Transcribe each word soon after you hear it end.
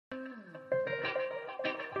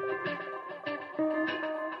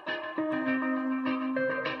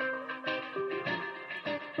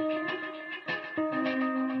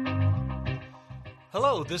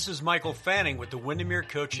Hello, this is Michael Fanning with the Windermere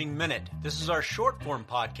Coaching Minute. This is our short form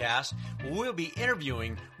podcast where we'll be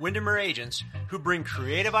interviewing Windermere agents who bring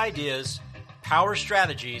creative ideas, power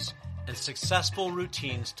strategies, and successful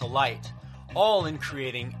routines to light, all in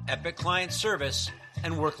creating epic client service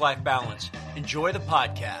and work-life balance. Enjoy the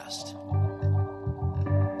podcast.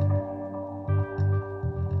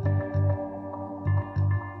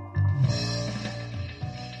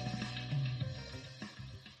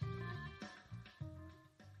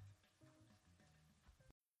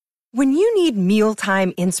 When you need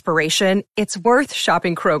mealtime inspiration, it's worth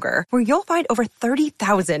shopping Kroger, where you'll find over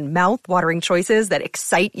 30,000 mouth-watering choices that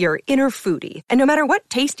excite your inner foodie. And no matter what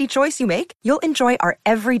tasty choice you make, you'll enjoy our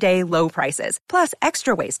everyday low prices, plus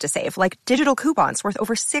extra ways to save, like digital coupons worth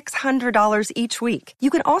over $600 each week. You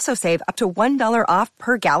can also save up to $1 off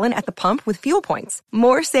per gallon at the pump with fuel points.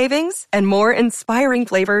 More savings and more inspiring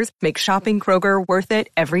flavors make shopping Kroger worth it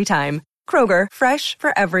every time. Kroger, fresh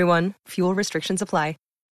for everyone. Fuel restrictions apply.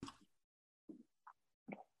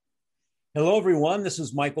 Hello, everyone. This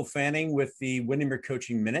is Michael Fanning with the Windermere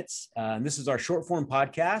Coaching Minutes. And this is our short form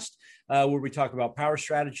podcast where we talk about power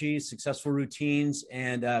strategies, successful routines,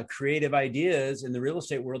 and creative ideas in the real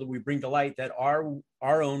estate world that we bring to light that our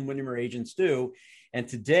own Windermere agents do. And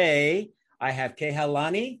today I have Kay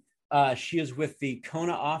Halani. She is with the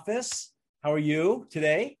Kona office. How are you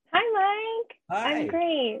today? Hi, Mike. Hi. I'm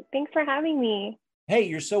great. Thanks for having me. Hey,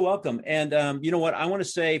 you're so welcome. And you know what? I want to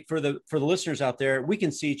say for the listeners out there, we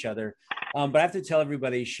can see each other. But I have to tell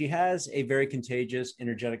everybody, she has a very contagious,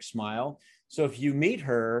 energetic smile. So if you meet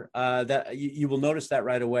her, that you will notice that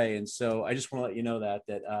right away. And so I just want to let you know that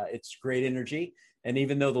it's great energy. And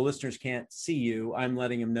even though the listeners can't see you, I'm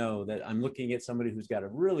letting them know that I'm looking at somebody who's got a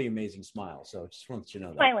really amazing smile. So just want to let you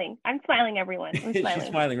know that. Smiling. I'm smiling, everyone. I'm smiling. She's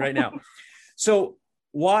smiling right now. So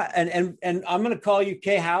why? And I'm going to call you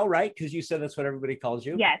Kay How, right? Because you said that's what everybody calls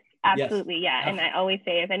you. Yes, absolutely. Yes. Yeah. And I always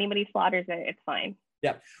say, if anybody slaughters it, it's fine.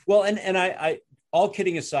 Yeah. Well, and I all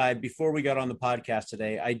kidding aside, before we got on the podcast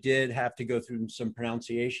today, I did have to go through some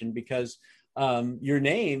pronunciation because your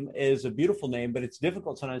name is a beautiful name, but it's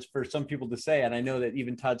difficult sometimes for some people to say. And I know that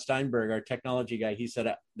even Todd Steinberg, our technology guy, he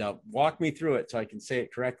said, now walk me through it so I can say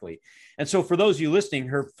it correctly. And so for those of you listening,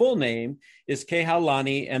 her full name is Kay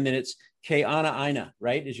Halani, and then it's Kayana Aina,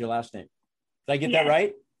 right? Is your last name. Did I get that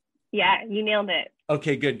right? Yeah, you nailed it.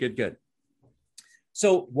 Okay, good.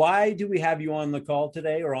 So why do we have you on the call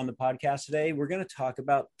today or on the podcast today? We're going to talk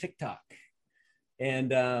about TikTok.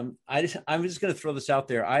 And I'm just going to throw this out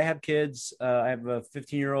there. I have kids. I have a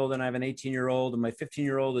 15-year-old and I have an 18-year-old. And my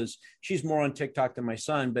 15-year-old she's more on TikTok than my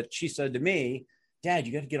son. But she said to me, Dad,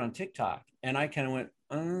 you got to get on TikTok. And I kind of went,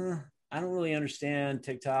 I don't really understand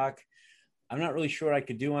TikTok. I'm not really sure what I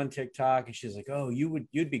could do on TikTok. And she's like, oh,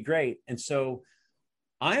 you'd be great. And so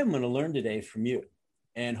I am going to learn today from you.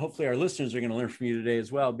 And hopefully our listeners are going to learn from you today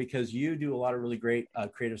as well, because you do a lot of really great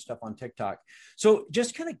creative stuff on TikTok. So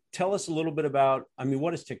just kind of tell us a little bit about,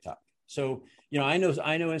 what is TikTok? So, I know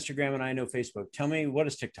Instagram and I know Facebook. Tell me, what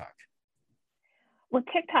is TikTok? Well,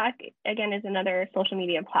 TikTok, again, is another social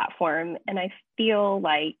media platform. And I feel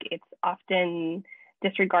like it's often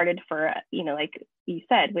disregarded for, like you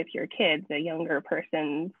said, with your kids, a younger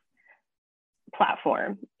person's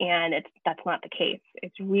platform, and that's not the case.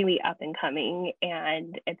 It's really up and coming,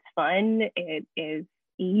 and it's fun. It is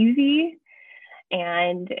easy,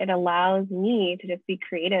 and it allows me to just be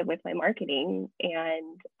creative with my marketing.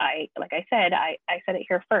 And I said it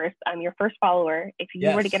here first. I'm your first follower. If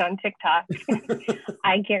you were to get on TikTok,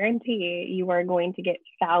 I guarantee you are going to get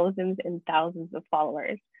thousands and thousands of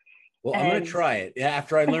followers. Well, I'm going to try it. Yeah,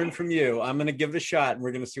 after I learn from you, I'm going to give it a shot, and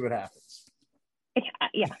we're going to see what happens.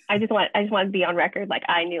 Yeah, I just want to be on record. Like,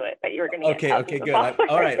 I knew it, that you were going to get Okay, good.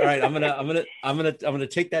 All right. I'm gonna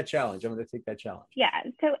take that challenge. Yeah.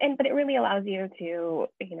 So, but it really allows you to,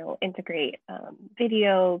 integrate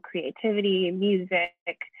video, creativity, music,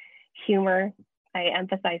 humor. I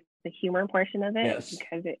emphasize the humor portion of it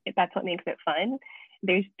because that's what makes it fun.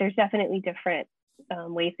 There's definitely different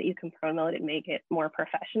ways that you can promote it, make it more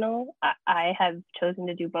professional. I have chosen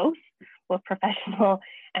to do both professional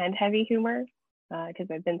and heavy humor, because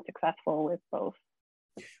I've been successful with both.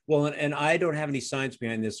 Well, and I don't have any science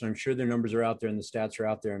behind this, and I'm sure their numbers are out there and the stats are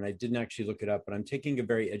out there, and I didn't actually look it up, but I'm taking a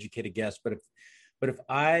very educated guess. But if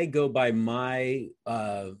I go by my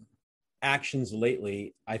actions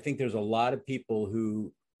lately, I think there's a lot of people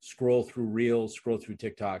who scroll through Reels, scroll through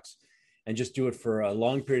TikToks, and just do it for a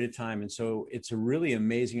long period of time. And so it's a really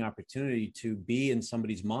amazing opportunity to be in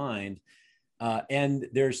somebody's mind. And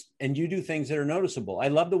you do things that are noticeable. I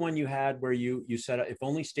love the one you had where you said, if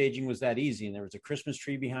only staging was that easy, and there was a Christmas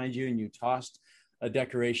tree behind you and you tossed a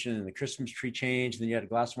decoration and the Christmas tree changed, and then you had a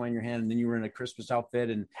glass of wine in your hand, and then you were in a Christmas outfit.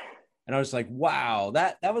 And I was like, wow,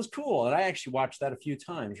 that was cool. And I actually watched that a few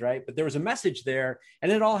times, right? But there was a message there,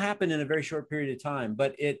 and it all happened in a very short period of time.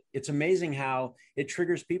 But it's amazing how it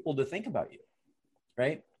triggers people to think about you,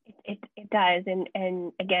 right? It does.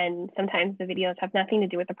 And again, sometimes the videos have nothing to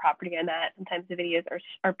do with the property or that. Sometimes the videos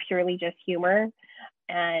are purely just humor.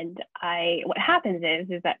 And what happens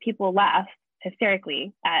is that people laugh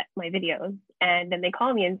hysterically at my videos. And then they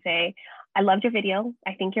call me and say, I loved your video.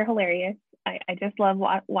 I think you're hilarious. I just love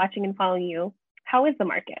watching and following you. How is the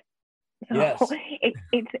market? So yes.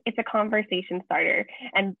 It's a conversation starter.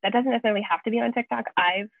 And that doesn't necessarily have to be on TikTok.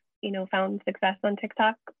 I've, found success on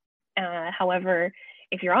TikTok. However,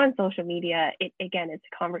 if you're on social media, it's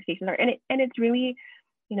a conversation starter. And it's really,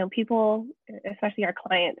 people, especially our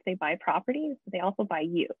clients, they buy properties, but they also buy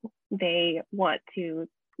you. They want to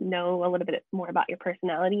know a little bit more about your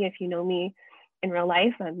personality. If you know me in real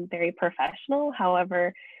life, I'm very professional.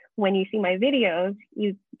 However, when you see my videos,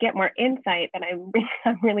 you get more insight that I'm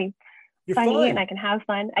really funny and I can have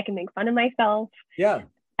fun. I can make fun of myself. Yeah.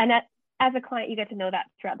 And as a client, you get to know that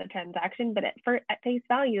throughout the transaction. But at face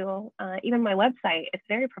value, even my website, it's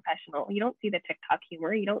very professional. You don't see the TikTok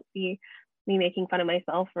humor. You don't see me making fun of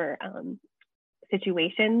myself or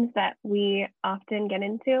situations that we often get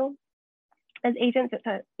into. As agents,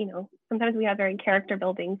 sometimes we have very character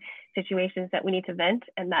building situations that we need to vent,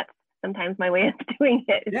 and that's sometimes my way of doing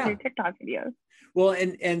it is through TikTok videos. Well,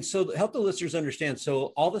 and so help the listeners understand.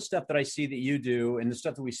 So all the stuff that I see that you do and the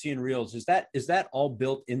stuff that we see in Reels, is that all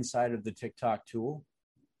built inside of the TikTok tool?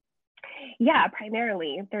 Yeah,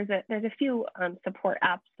 primarily. There's a few support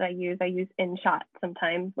apps that I use. I use InShot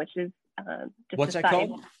sometimes, which is just what's that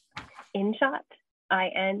called? InShot,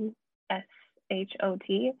 INSHOT.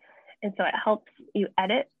 And so it helps you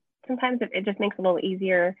edit. Sometimes it just makes it a little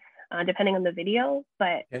easier depending on the video,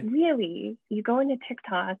 but really you go into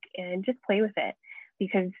TikTok and just play with it,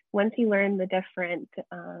 because once you learn the different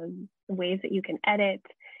ways that you can edit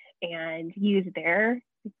and use their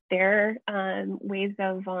ways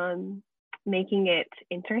of making it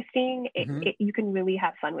interesting, you can really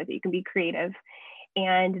have fun with it. You can be creative.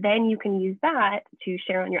 And then you can use that to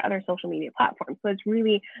share on your other social media platforms. So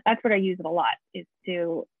that's what I use it a lot, is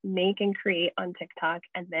to make and create on TikTok,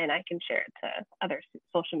 and then I can share it to other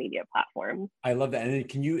social media platforms. I love that.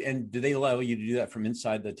 And do they allow you to do that from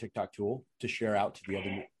inside the TikTok tool to share out to the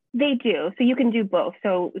other? They do. So you can do both.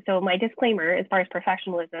 So my disclaimer, as far as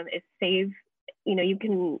professionalism, is save, you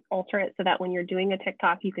can alter it so that when you're doing a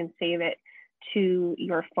TikTok, you can save it to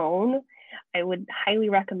your phone. I would highly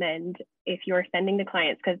recommend, if you're sending to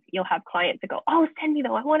clients, because you'll have clients that go, oh, send me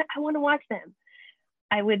though, I want to watch them.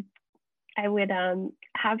 I would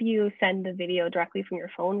have you send the video directly from your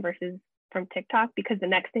phone versus from TikTok, because the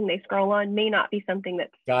next thing they scroll on may not be something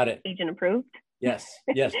that's agent approved. Yes,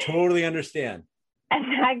 totally understand. And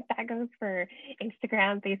that goes for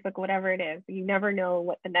Instagram, Facebook, whatever it is. You never know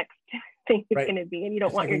what the next thing is going to be, and you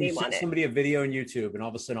don't want your name on it. You send somebody a video on YouTube, and all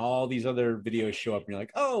of a sudden all these other videos show up, and you're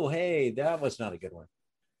like, oh, hey, that was not a good one.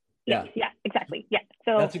 Yeah, exactly. Yeah.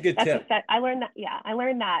 So that's a good tip. I learned that. Yeah, I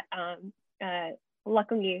learned that.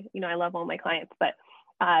 Luckily, I love all my clients, but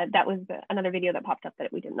that was another video that popped up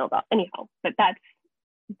that we didn't know about. Anyhow, but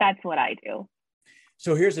that's what I do.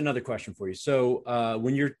 So here's another question for you. So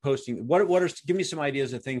when you're posting, give me some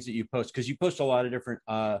ideas of things that you post, because you post a lot of different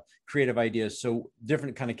creative ideas. So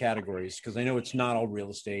different kind of categories, because I know it's not all real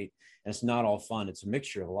estate and it's not all fun. It's a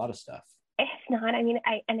mixture of a lot of stuff. It's not. I mean,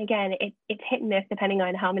 and again, it's hit and miss depending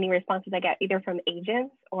on how many responses I get, either from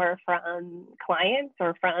agents or from clients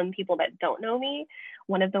or from people that don't know me.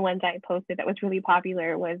 One of the ones I posted that was really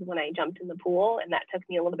popular was when I jumped in the pool, and that took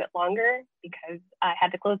me a little bit longer because I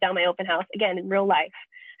had to close down my open house. Again, in real life,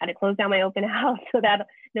 I had to close down my open house so that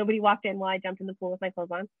nobody walked in while I jumped in the pool with my clothes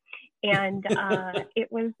on. And it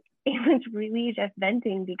was really just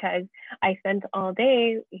venting, because I spent all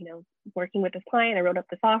day, working with this client. I wrote up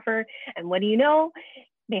this offer, and what do you know?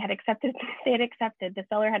 They had accepted. The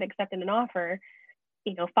seller had accepted an offer,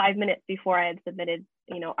 5 minutes before I had submitted,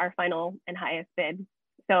 our final and highest bid.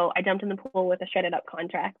 So I jumped in the pool with a shredded up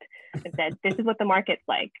contract and said, this is what the market's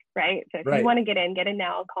like, right? So if you want to get in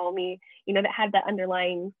now, call me. That had that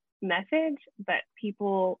underlying message, but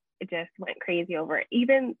people just went crazy over it.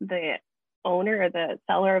 Even the owner or the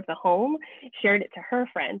seller of the home shared it to her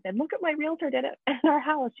friends, said, look at my realtor did it at our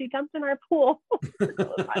house. She jumped in our pool.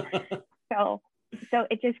 So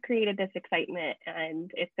it just created this excitement,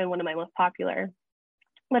 and it's been one of my most popular.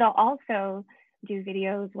 But I'll also do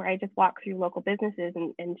videos where I just walk through local businesses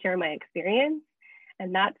and share my experience.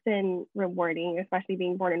 And that's been rewarding, especially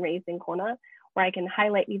being born and raised in Kona, where I can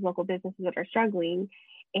highlight these local businesses that are struggling,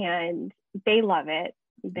 and they love it.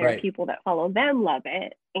 There are people that follow them love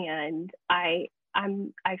it, and I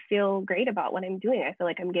feel great about what I'm doing. I feel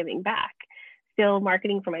like I'm giving back. Still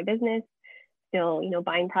marketing for my business, still,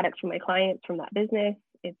 buying products from my clients from that business.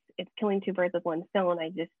 It's killing two birds with one stone. I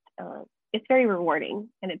just it's very rewarding,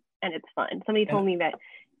 and it's fun. Somebody told me that,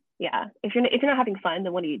 yeah, if you're not having fun,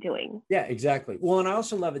 then what are you doing? Yeah, exactly. Well, and I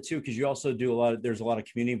also love it too, because you also do there's a lot of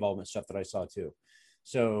community involvement stuff that I saw too.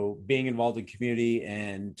 So being involved in community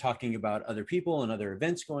and talking about other people and other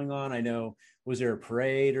events going on. I know, was there a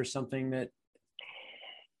parade or something that?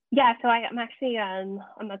 Yeah, so I'm actually I'm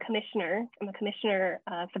a commissioner. I'm a commissioner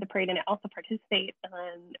for the parade, and I also participate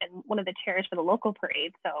in one of the chairs for the local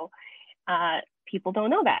parade. So people don't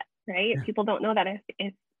know that, right? Yeah. People don't know that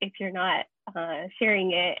if you're not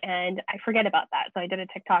sharing it, and I forget about that. So I did a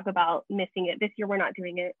TikTok about missing it. This year we're not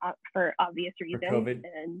doing it for obvious reasons. For COVID.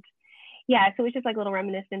 And yeah, so it's just like a little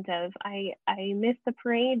reminiscent of I missed the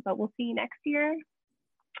parade, but we'll see next year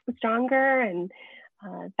stronger. And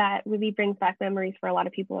that really brings back memories for a lot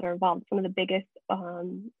of people that are involved. Some of the biggest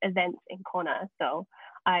events in Kona. So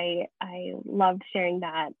I loved sharing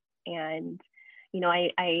that. And,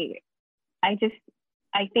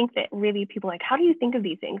 I think that really people are like, how do you think of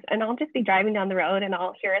these things? And I'll just be driving down the road and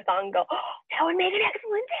I'll hear a song and go, oh, that would make an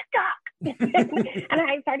excellent TikTok. And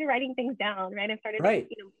I started writing things down, right? I started,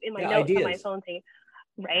 in my notes on my phone saying,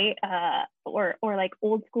 right? Or like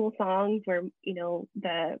old school songs where,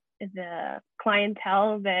 the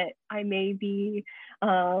clientele that I may be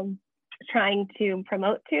trying to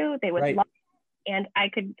promote to, they would love it. And I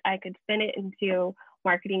could spin it into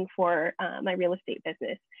marketing for my real estate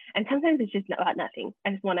business. And sometimes it's just about nothing. I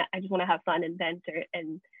just want to have fun and vent,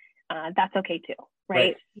 and that's okay too,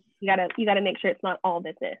 right? You gotta make sure it's not all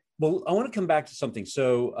business. Well, I want to come back to something.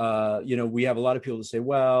 So, we have a lot of people that say,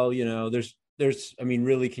 well, there's,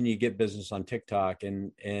 really, can you get business on TikTok?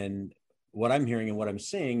 And what I'm hearing and what I'm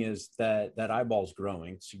seeing is that eyeball's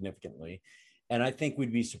growing significantly. And I think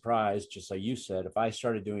we'd be surprised, just like you said, if I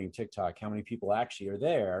started doing TikTok, how many people actually are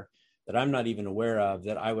there that I'm not even aware of,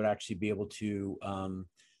 that I would actually be able to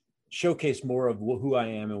showcase more of who I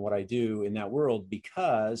am and what I do in that world,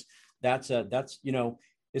 because that's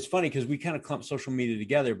it's funny because we kind of clump social media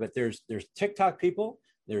together, but there's TikTok people,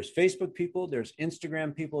 there's Facebook people, there's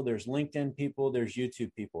Instagram people, there's LinkedIn people, there's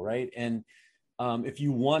YouTube people, right? And if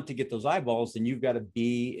you want to get those eyeballs, then you've got to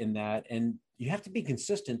be in that, and you have to be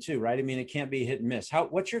consistent too, right? I mean, it can't be hit and miss.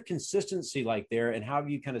 What's your consistency like there, and how have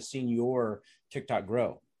you kind of seen your TikTok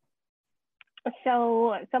grow?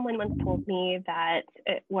 So someone once told me that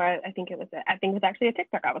I think it was actually a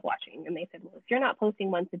TikTok I was watching, and they said, well, if you're not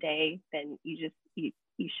posting once a day, then you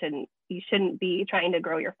shouldn't be trying to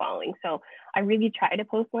grow your following. So I really try to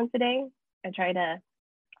post once a day.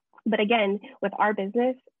 But again, with our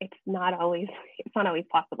business, it's not always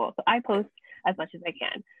possible. So I post as much as I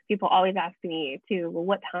can. People always ask me too, well,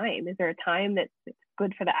 what time? Is there a time that's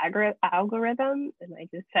good for the algorithm? And I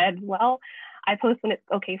just said, well, I post when it's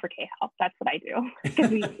okay for K-House. That's what I do.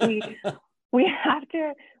 Because we have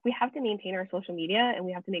to maintain our social media, and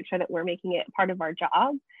we have to make sure that we're making it part of our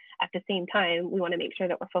job. At the same time, we want to make sure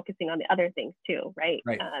that we're focusing on the other things too, right?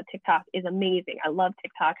 TikTok is amazing. I love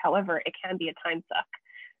TikTok. However, it can be a time suck.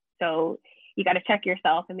 So you got to check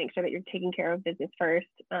yourself and make sure that you're taking care of business first.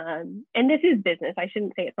 And this is business. I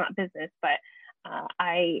shouldn't say it's not business, but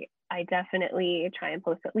I definitely try and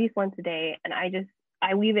post at least once a day. And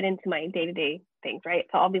I weave it into my day-to-day things, right?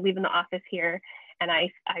 So I'll be leaving the office here, and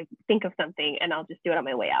I think of something, and I'll just do it on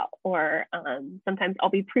my way out. Or sometimes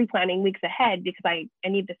I'll be pre-planning weeks ahead because I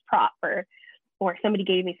need this prop, or somebody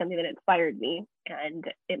gave me something that inspired me, and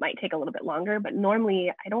it might take a little bit longer, but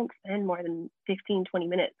normally I don't spend more than 15, 20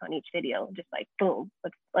 minutes on each video. Just like, boom,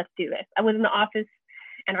 let's do this. I was in the office,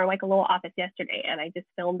 in our Waikoloa office yesterday, and I just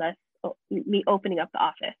filmed me opening up the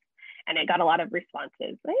office, and it got a lot of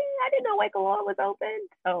responses. I didn't know Waikoloa was open.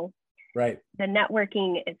 So the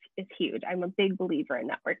networking is huge. I'm a big believer in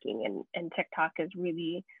networking, and TikTok has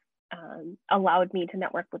really allowed me to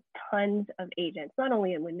network with tons of agents, not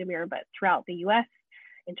only in Windermere, but throughout the US,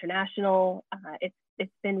 international.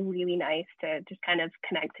 It's been really nice to just kind of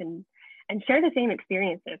connect and share the same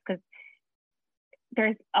experiences, because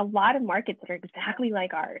there's a lot of markets that are exactly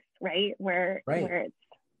like ours, right? Where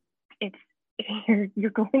it's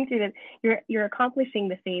you're going through you're accomplishing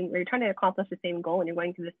the same, or you're trying to accomplish the same goal, and you're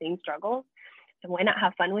going through the same struggles. So why not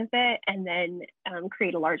have fun with it, and then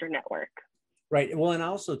create a larger network? Right. Well, and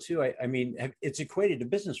also too, I mean, it's equated to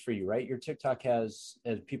business for you, right? Your TikTok as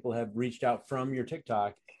people have reached out from your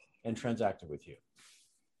TikTok and transacted with you.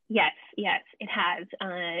 Yes, it has.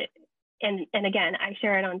 and again, I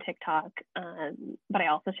share it on TikTok, but I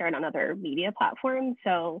also share it on other media platforms.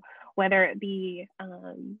 So whether it be,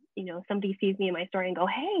 somebody sees me in my story and go,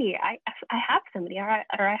 hey, I have somebody, or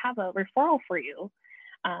I have a referral for you.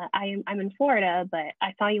 I'm in Florida, but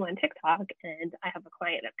I saw you on TikTok and I have a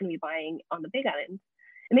client that's going to be buying on the Big Island,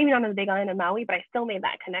 and maybe not on the Big Island in Maui, but I still made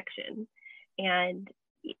that connection. And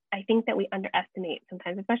I think that we underestimate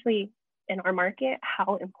sometimes, especially in our market,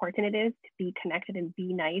 how important it is to be connected and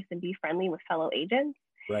be nice and be friendly with fellow agents.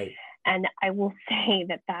 Right. And I will say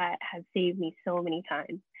that has saved me so many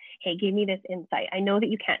times. Hey, give me this insight. I know that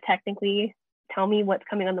you can't technically tell me what's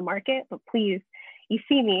coming on the market, but please, you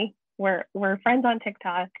see me, we're friends on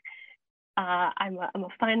TikTok. I'm a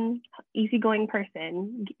fun, easygoing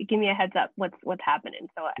person. Give me a heads up what's happening.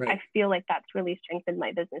 So right. I feel like that's really strengthened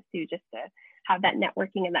my business too, just to have that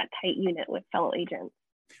networking and that tight unit with fellow agents.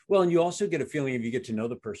 Well, and you also get a feeling if you get to know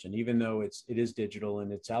the person, even though it is digital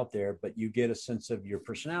and it's out there, but you get a sense of your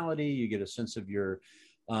personality, you get a sense of your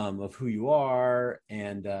of who you are,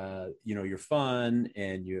 and you're fun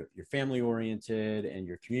and you're family oriented and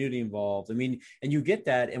you're community involved. I mean, and you get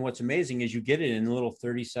that. And what's amazing is you get it in little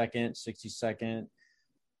 30-second, 60-second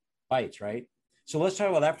bites, right? So let's talk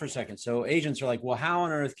about that for a second. So agents are like, well, how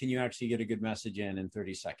on earth can you actually get a good message in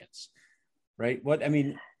 30 seconds? Right?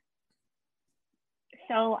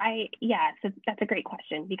 So that's a great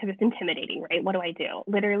question, because it's intimidating, right? What do I do?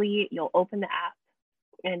 Literally, you'll open the app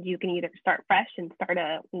and you can either start fresh and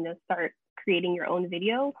start creating your own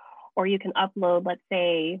video, or you can upload, let's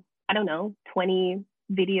say, 20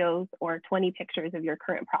 videos or 20 pictures of your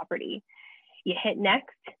current property. You hit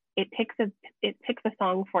next, it picks a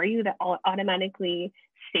song for you that automatically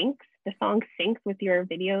syncs. The song syncs with your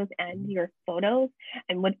videos and your photos,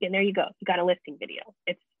 and there you go. You got a listing video.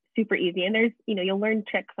 It's super easy. And there's, you'll learn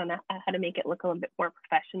tricks on how to make it look a little bit more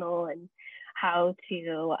professional and how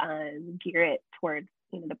to gear it towards,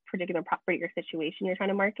 the particular property or situation you're trying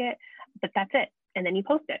to market. But that's it. And then you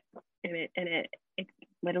post it. And it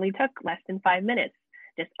literally took less than 5 minutes.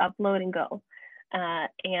 Just upload and go.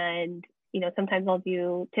 And, sometimes I'll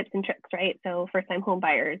do tips and tricks, right? So first time home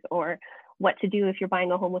buyers, or what to do if you're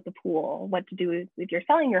buying a home with a pool, what to do if you're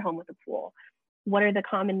selling your home with a pool. What are the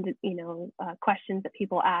common, questions that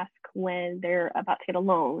people ask when they're about to get a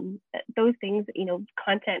loan? Those things,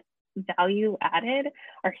 content value added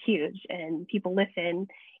are huge, and people listen,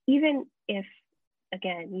 even if,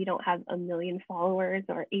 again, you don't have a million followers,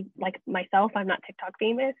 or like myself, I'm not TikTok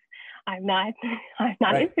famous. I'm not right.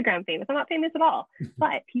 Instagram famous. I'm not famous at all,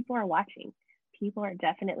 but people are watching. People are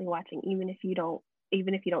definitely watching, even if you don't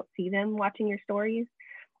see them watching your stories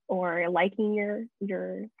or liking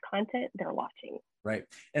your content, they're watching. Right.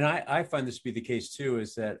 And I find this to be the case too,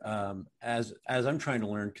 is that as I'm trying to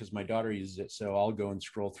learn, because my daughter uses it, so I'll go and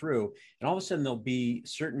scroll through, and all of a sudden there'll be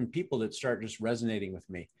certain people that start just resonating with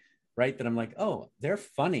me, right? That I'm like, oh, they're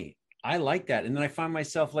funny. I like that. And then I find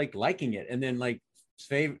myself liking it, and then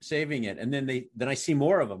saving it. And then I see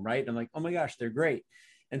more of them, right? I'm like, oh my gosh, they're great.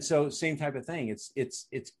 And so same type of thing. It's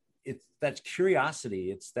that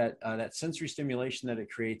curiosity. It's that sensory stimulation that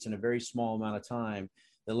it creates in a very small amount of time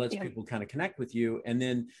that lets people kind of connect with you. And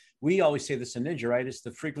then we always say this in Ninja, right? It's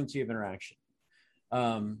the frequency of interaction.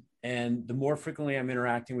 And the more frequently I'm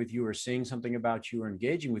interacting with you or seeing something about you or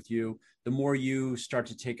engaging with you, the more you start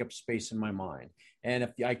to take up space in my mind. And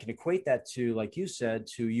if I can equate that to, like you said,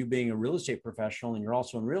 to you being a real estate professional, and you're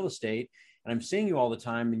also in real estate, and I'm seeing you all the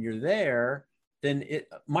time and you're there, then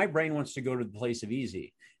my brain wants to go to the place of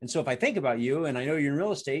easy. And so if I think about you and I know you're in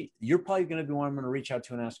real estate, you're probably going to be one I'm going to reach out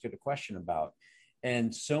to and ask you a question about.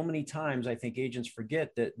 And so many times I think agents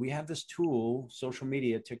forget that we have this tool, social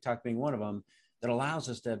media, TikTok being one of them, that allows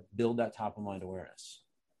us to build that top of mind awareness.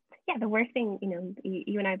 Yeah, the worst thing,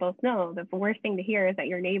 you and I both know, the worst thing to hear is that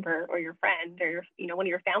your neighbor or your friend or one of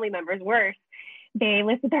your family members, worse, they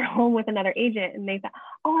listed their home with another agent and they said,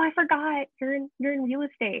 oh, I forgot, you're in real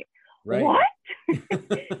estate. Right. What?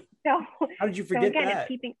 So how did you forget that?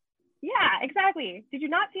 Yeah, exactly. Did you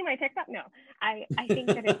not see my TikTok? No, I think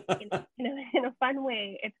that it's in a fun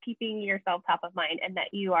way, it's keeping yourself top of mind, and that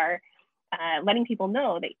you are letting people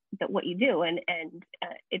know that what you do, and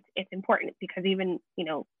it's important, because even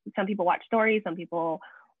some people watch stories, some people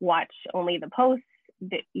watch only the posts.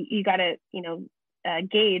 That you got to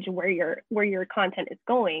gauge where your content is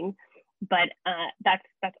going. But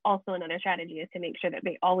that's also another strategy, is to make sure that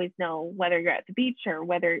they always know, whether you're at the beach or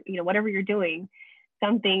whether whatever you're doing,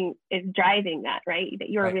 something is driving that, right? That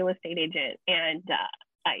you're right. A real estate agent. And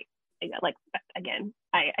I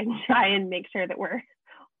try and make sure that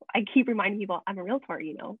I keep reminding people I'm a realtor,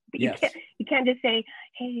 but yes. You can't just say,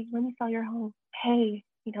 hey, let me sell your home. Hey,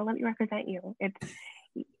 let me represent you.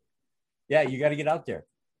 Yeah, you got to get out there.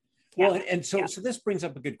 Well, and so, Yeah. so this brings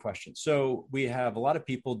up a good question. So we have a lot of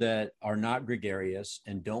people that are not gregarious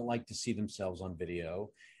and don't like to see themselves on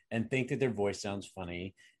video and think that their voice sounds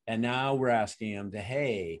funny. And now we're asking them to,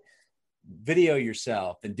 hey, video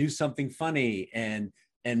yourself and do something funny and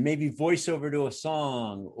maybe voice over to a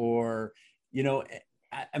song or, you know,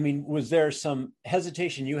 I mean, was there some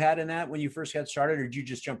hesitation you had in that when you first got started, or did you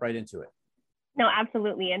just jump right into it? No,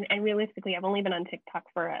 absolutely. And realistically, I've only been on TikTok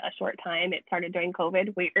for a short time. It started during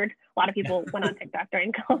COVID. Weird. A lot of people went on TikTok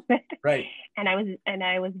during COVID. Right. And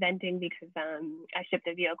I was venting because I shipped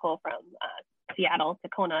a vehicle from Seattle to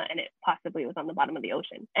Kona, and it possibly was on the bottom of the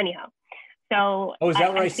ocean. Anyhow, so Oh, is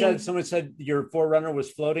that where I think, said someone said your 4Runner was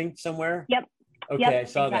floating somewhere? Yep. Okay, Yep, I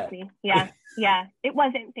saw exactly. that. Yeah, yeah. It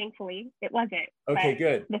wasn't, thankfully. It wasn't. Okay, but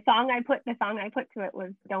good. The song I put to it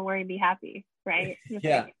was "Don't Worry, Be Happy." Right?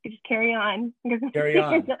 Yeah. Just carry on. Carry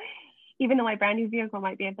on. Even though my brand new vehicle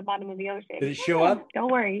might be at the bottom of the ocean. Did it show up?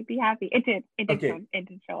 Don't worry, be happy. It did. It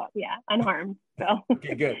did show up. Yeah, unharmed. So.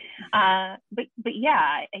 Okay, good. But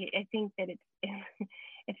yeah, I think that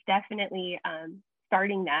it's definitely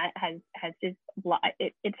starting that has just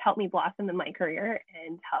it's helped me blossom in my career,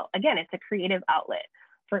 and again, it's a creative outlet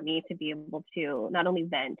for me to be able to not only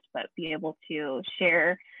vent but be able to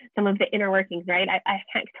share some of the inner workings. Right, I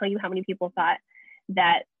can't tell you how many people thought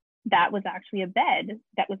that was actually a bed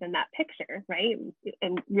that was in that picture, right?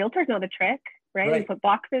 And realtors know the trick, right? We put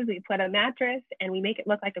boxes, we put a mattress, and we make it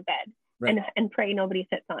look like a bed, right. and pray nobody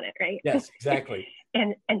sits on it, right? Yes, exactly.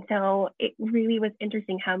 and so it really was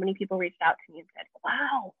interesting how many people reached out to me and said,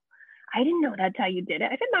 wow, I didn't know that's how you did it.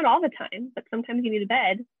 I said, not all the time, but sometimes you need a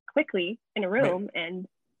bed quickly in a room, right. And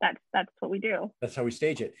that's what we do. That's how we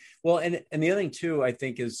stage it. Well, and the other thing too, I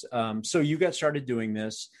think is, so you got started doing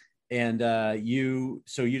this. And you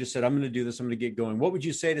just said, I'm going to do this. I'm going to get going. What would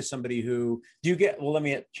you say to somebody well, let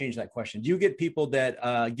me change that question. Do you get people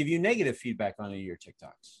that give you negative feedback on any of your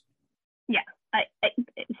TikToks? Yeah.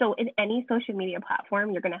 So in any social media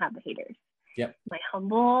platform, you're going to have the haters. Yep. My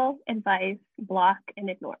humble advice, block and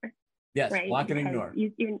ignore. Yes, right? Block and ignore.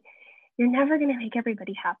 You're never going to make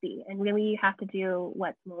everybody happy. And really you have to do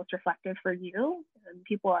what's most reflective for you.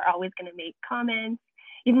 People are always going to make comments.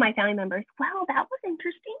 Even my family members, well, that was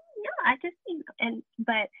interesting. Yeah, I just,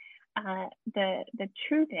 but the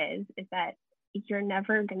truth is that you're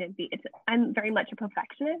never going to be, I'm very much a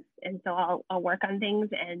perfectionist. And so I'll work on things.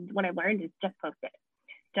 And what I've learned is just post it.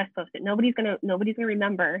 Just post it. Nobody's going to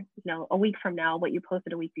remember, a week from now, what you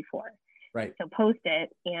posted a week before. Right. So post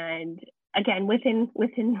it. And again, within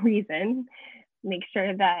reason, make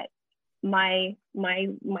sure that my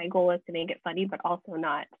goal is to make it funny, but also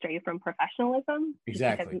not stray from professionalism.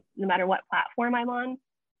 Exactly. Because no matter what platform I'm on,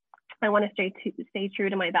 I want to stay true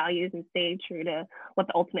to my values and stay true to what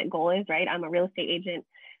the ultimate goal is, right? I'm a real estate agent.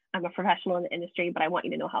 I'm a professional in the industry, but I want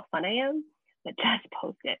you to know how fun I am. But just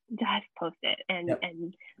post it. Just post it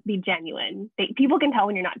and be genuine. People can tell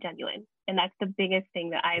when you're not genuine. And that's the biggest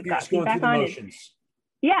thing that I've got feedback on.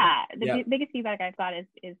 The biggest feedback I've got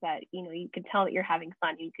is that, you can tell that you're having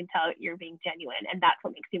fun. You can tell that you're being genuine. And that's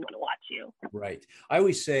what makes me want to watch you. Right. I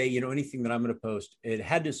always say, anything that I'm going to post, it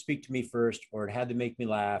had to speak to me first, or it had to make me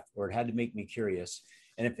laugh, or it had to make me curious.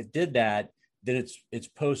 And if it did that, then it's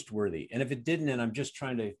post worthy. And if it didn't, and I'm just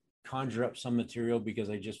trying to conjure up some material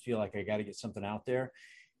because I just feel like I got to get something out there,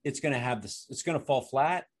 it's going to fall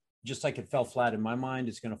flat. Just like it fell flat in my mind,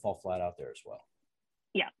 it's going to fall flat out there as well.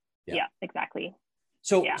 Yeah, exactly.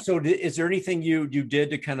 So is there anything you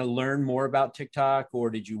did to kind of learn more about TikTok,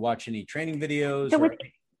 or did you watch any training videos? So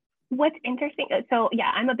what's interesting,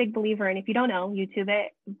 I'm a big believer, and if you don't know, YouTube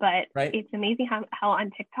it, but It's amazing how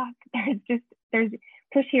on TikTok there's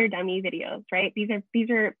push here dummy videos, right? These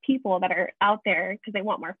are people that are out there because they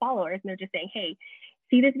want more followers, and they're just saying, hey,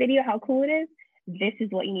 see this video, how cool it is? This is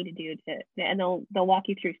what you need to do and they'll walk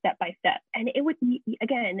you through step by step. And it would,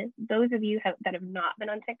 again, those of you that have not been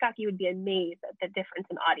on TikTok, you would be amazed at the difference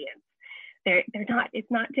in audience. It's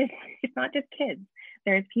not just kids.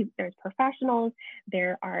 There's professionals.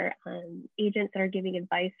 There are agents that are giving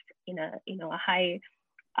advice in a high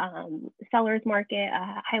seller's market,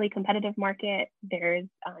 a highly competitive market. There's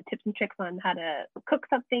tips and tricks on how to cook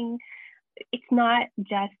something. It's not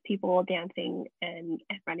just people dancing and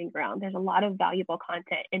running around. There's a lot of valuable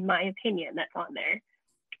content, in my opinion, that's on there.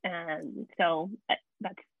 So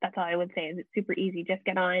that's all I would say. Is it's super easy. Just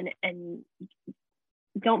get on, and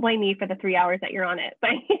don't blame me for the 3 hours that you're on it.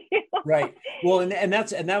 But right. Well, and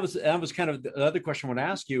that was kind of the other question I want to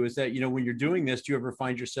ask you is that, when you're doing this, do you ever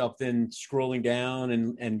find yourself then scrolling down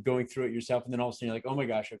and going through it yourself, and then all of a sudden you're like, oh my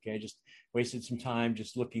gosh, okay, I just wasted some time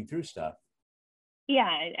just looking through stuff? Yeah,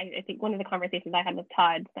 I think one of the conversations I had with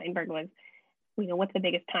Todd Steinberg was, what's the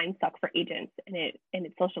biggest time suck for agents? And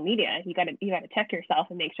it's social media. You gotta check yourself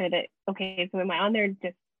and make sure that, okay, so am I on there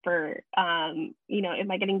just for am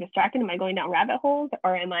I getting distracted? Am I going down rabbit holes,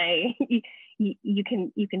 or am I you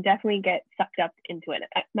can definitely get sucked up into it.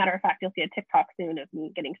 Matter of fact, you'll see a TikTok soon of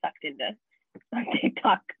me getting sucked into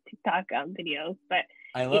TikTok videos. But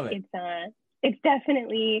I love it. It's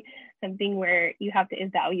definitely something where you have to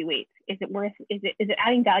evaluate, is it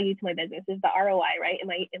adding value to my business? Is the ROI right?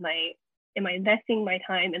 Am I investing my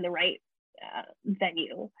time in the right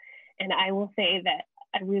venue? And I will say that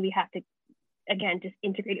I really have to, again, just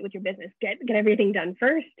integrate it with your business. Get everything done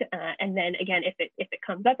first, and then again, if it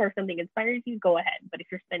comes up or something inspires you, go ahead. But if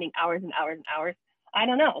you're spending hours and hours and hours, I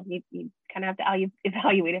don't know. You kind of have to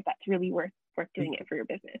evaluate if that's really worth doing it for your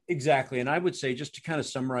business. Exactly. And I would say, just to kind of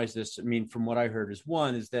summarize this, I mean, from what I heard, is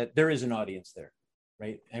that there is an audience there,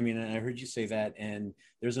 right? I mean, and I heard you say that, and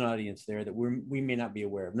there's an audience there that we may not be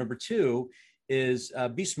aware of. Number two is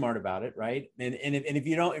be smart about it, right? And if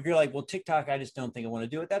you're like, well, TikTok, I just don't think I want to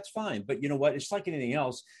do it, that's fine. But you know what? It's like anything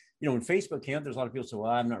else. When Facebook came out, there's a lot of people say,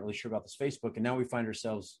 well, I'm not really sure about this Facebook. And now we find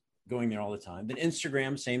ourselves going there all the time. Then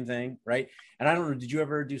Instagram, same thing, right? And I don't know, did you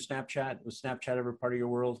ever do Snapchat? Was Snapchat ever part of your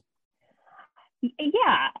world?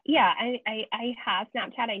 Yeah. I have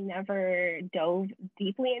Snapchat. I never dove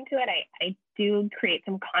deeply into it. I do create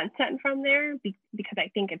some content from there because I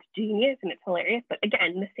think it's genius and it's hilarious. But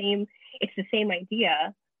again, it's the same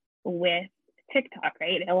idea with TikTok,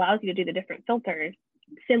 right? It allows you to do the different filters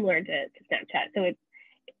similar to Snapchat. So it's,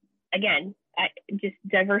 again, just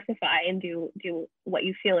diversify and do what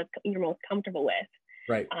you feel you're most comfortable with.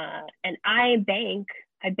 Right. And I bank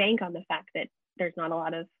on the fact that there's not a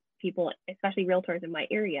lot of people, especially realtors in my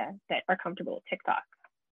area, that are comfortable with TikTok.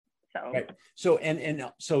 So, right. So,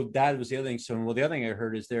 so that was the other thing. So, well, the other thing I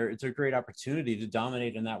heard is it's a great opportunity to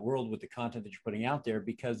dominate in that world with the content that you're putting out there,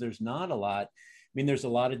 because there's not a lot. I mean, there's a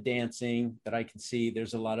lot of dancing that I can see.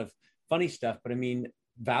 There's a lot of funny stuff, but I mean,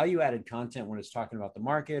 value-added content when it's talking about the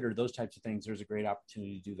market or those types of things, there's a great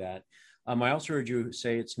opportunity to do that. I also heard you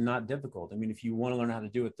say it's not difficult. I mean, if you want to learn how to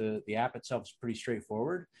do it, the app itself is pretty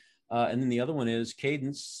straightforward. And then the other one is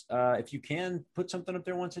Cadence. If you can, put something up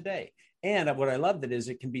there once a day. And what I love that is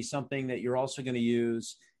it can be something that you're also going to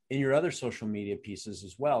use in your other social media pieces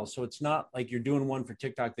as well. So it's not like you're doing one for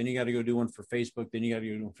TikTok, then you got to go do one for Facebook, then you got to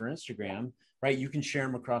go do one for Instagram, right? You can share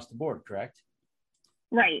them across the board, correct?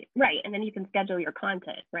 Right. And then you can schedule your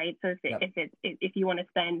content, right? So if you want to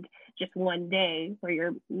spend just one day where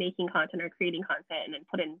you're making content or creating content and then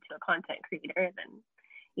put it into a content creator, then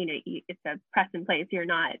it's a press and place. You're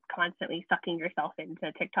not constantly sucking yourself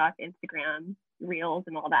into TikTok, Instagram, Reels,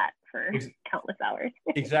 and all that for countless hours.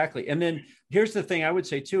 Exactly. And then here's the thing I would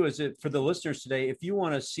say too, is that for the listeners today, if you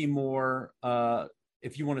want to see more, of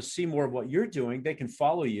what you're doing, they can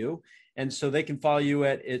follow you. And so they can follow you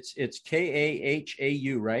at it's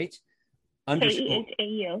KAHAU, right?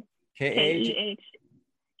 KEHAU. KEHAU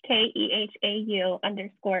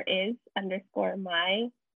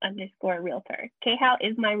 _ realtor. KHOW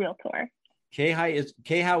is my realtor.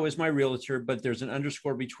 KHOW is my realtor, but there's an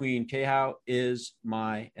underscore between KHOW is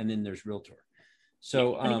my, and then there's realtor.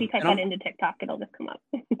 So if you type that into TikTok, it'll just come up.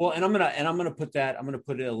 Well, and I'm gonna put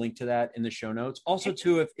a link to that in the show notes. Also,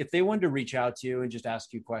 too, if they wanted to reach out to you and just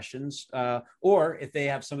ask you questions, or if they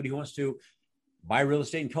have somebody who wants to buy real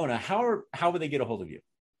estate in Kona, how would they get a hold of you?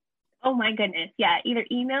 Oh my goodness, yeah, either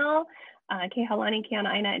email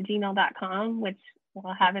khelani@gmail.com, which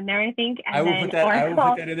we'll have in there, I think. And I will put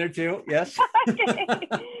that in there too. Yes.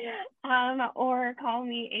 Or call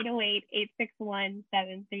me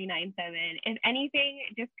 808-861-7397. If anything,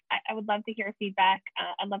 I would love to hear feedback.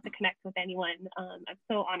 I'd love to connect with anyone. I'm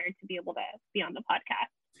so honored to be able to be on the podcast.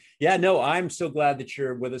 Yeah, no, I'm so glad that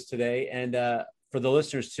you're with us today. And for the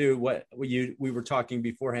listeners too, we were talking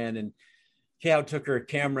beforehand, and Kay took her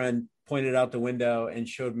camera and pointed out the window and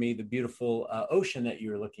showed me the beautiful ocean that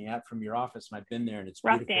you were looking at from your office. And I've been there, and it's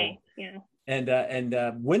rough beautiful. Day, yeah. And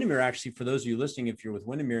Windermere, actually, for those of you listening, if you're with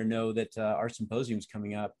Windermere, know that our symposium is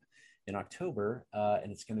coming up in October,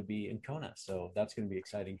 and it's going to be in Kona. So that's going to be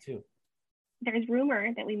exciting too. There's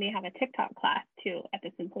rumor that we may have a TikTok class too at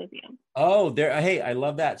the symposium. Oh, hey, I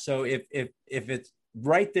love that. So if it's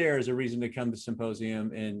right there is a reason to come to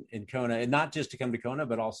symposium in Kona, and not just to come to Kona,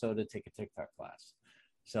 but also to take a TikTok class.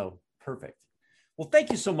 So perfect. Well, thank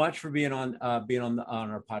you so much for being on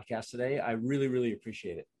our podcast today. I really, really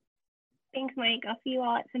appreciate it. Thanks, Mike. I'll see you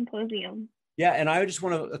all at symposium. Yeah, and I just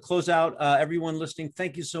want to close out everyone listening.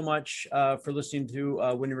 Thank you so much for listening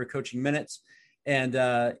to Windermere Coaching Minutes. And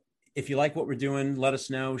if you like what we're doing, let us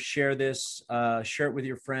know, share this, share it with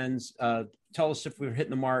your friends. Tell us if we're hitting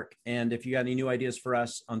the mark. And if you got any new ideas for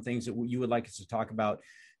us on things that you would like us to talk about,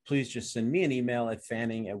 please just send me an email at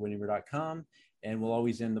fanning@windermere.com. And we'll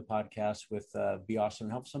always end the podcast with be awesome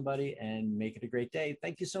and help somebody and make it a great day.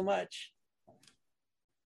 Thank you so much.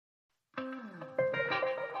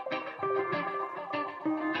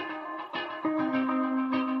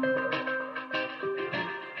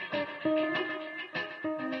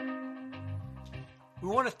 We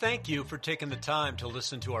want to thank you for taking the time to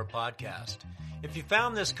listen to our podcast. If you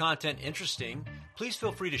found this content interesting, please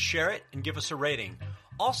feel free to share it and give us a rating.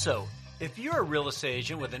 Also, if you're a real estate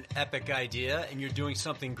agent with an epic idea and you're doing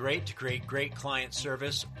something great to create great client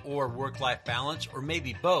service or work-life balance, or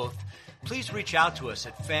maybe both, please reach out to us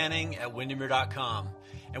at fanning@windermere.com.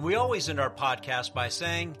 And we always end our podcast by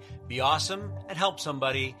saying, be awesome and help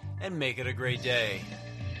somebody and make it a great day.